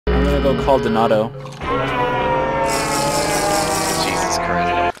gonna go call Donato. Jesus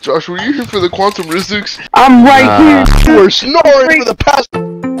Christ. Josh, were you here for the quantum physics? I'm right here. You were snoring for the past.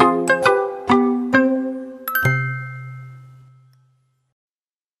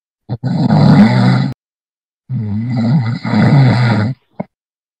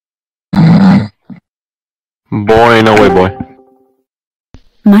 Boy, no way, boy.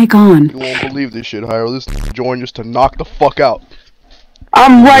 Mic on. You won't believe this shit, Hyro. This joined just to knock the fuck out.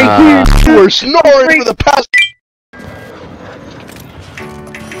 I'm right here. You were snoring for the past.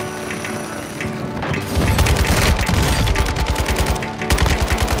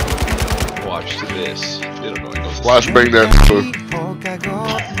 Watch this. They don't know what goes. Flashbang that.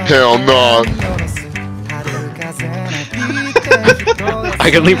 Hell no. I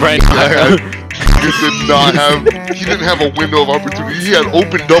can leave right now. He didn't have a window of opportunity. He had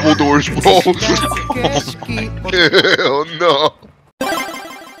open double doors, bro. Hell no.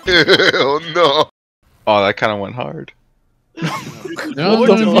 Hell no. Oh, that kind of went hard. That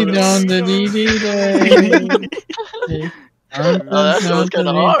sounds kind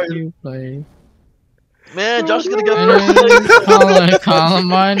of hard. Man, Josh is gonna get first. Call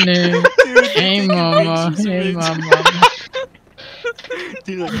my name. Hey mama, hey mama.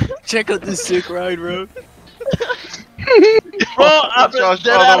 Dude, like, check out this sick ride, bro. Bro, I'm Josh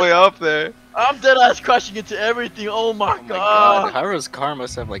dead all the way up there. I'm dead ass crashing into everything. Oh my god. Hyro's car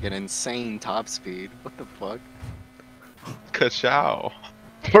must have like an insane top speed. What the fuck? Kerchow.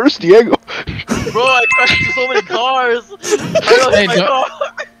 First Diego. Bro, I crashed into so many cars. Hey,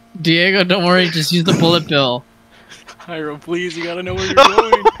 Diego, don't worry, just use the bullet bill. Hyro, please, you gotta know where you're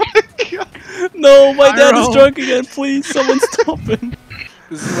going. No, my dad is drunk again. Please, someone stop him.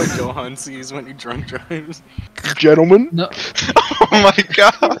 This is what Johan sees when he drunk drives. Gentlemen. No. Oh my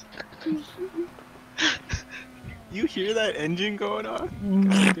god. You hear that engine going on?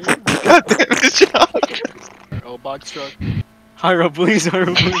 God damn it, Josh. Oh, box truck. Hyro, please,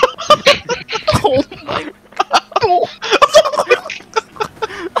 Hyro, please. Oh my god.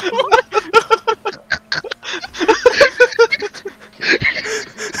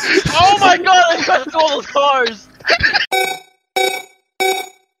 Oh my god, I crashed into all those cars.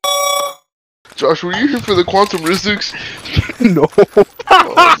 Josh, were you here for the quantum physics? No.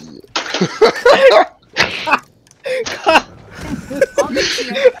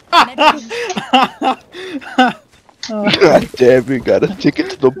 God damn it, got a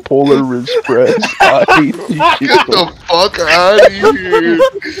ticket to the Polar Express. Get the fuck out of here.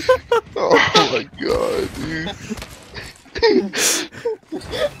 Oh my god, dude.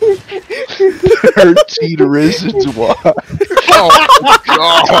 13 reasons why. Oh my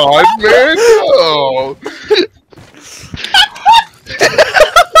god, man, no.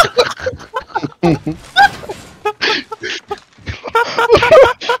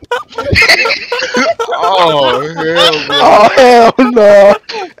 Oh hell no!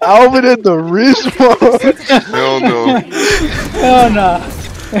 Alvin at the wrist, hell no! Hell no!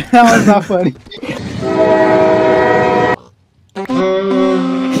 That was not funny.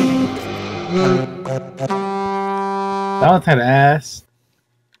 That one had ass.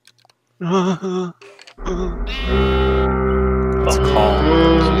 Let's call.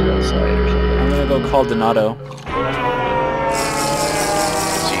 I'm gonna go call Donato.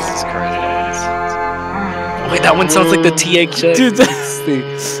 Jesus Christ. Wait, that one sounds like the THX. Dude, that's the...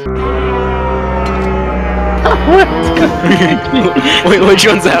 Wait, which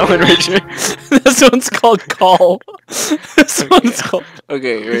one's that one, Richard? This one's called Call. This one's called...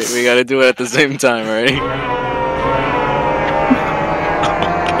 Okay, wait, we gotta do it at the same time, ready?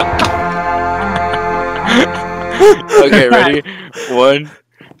 Okay, ready? 1,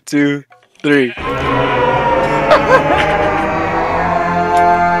 2, 3.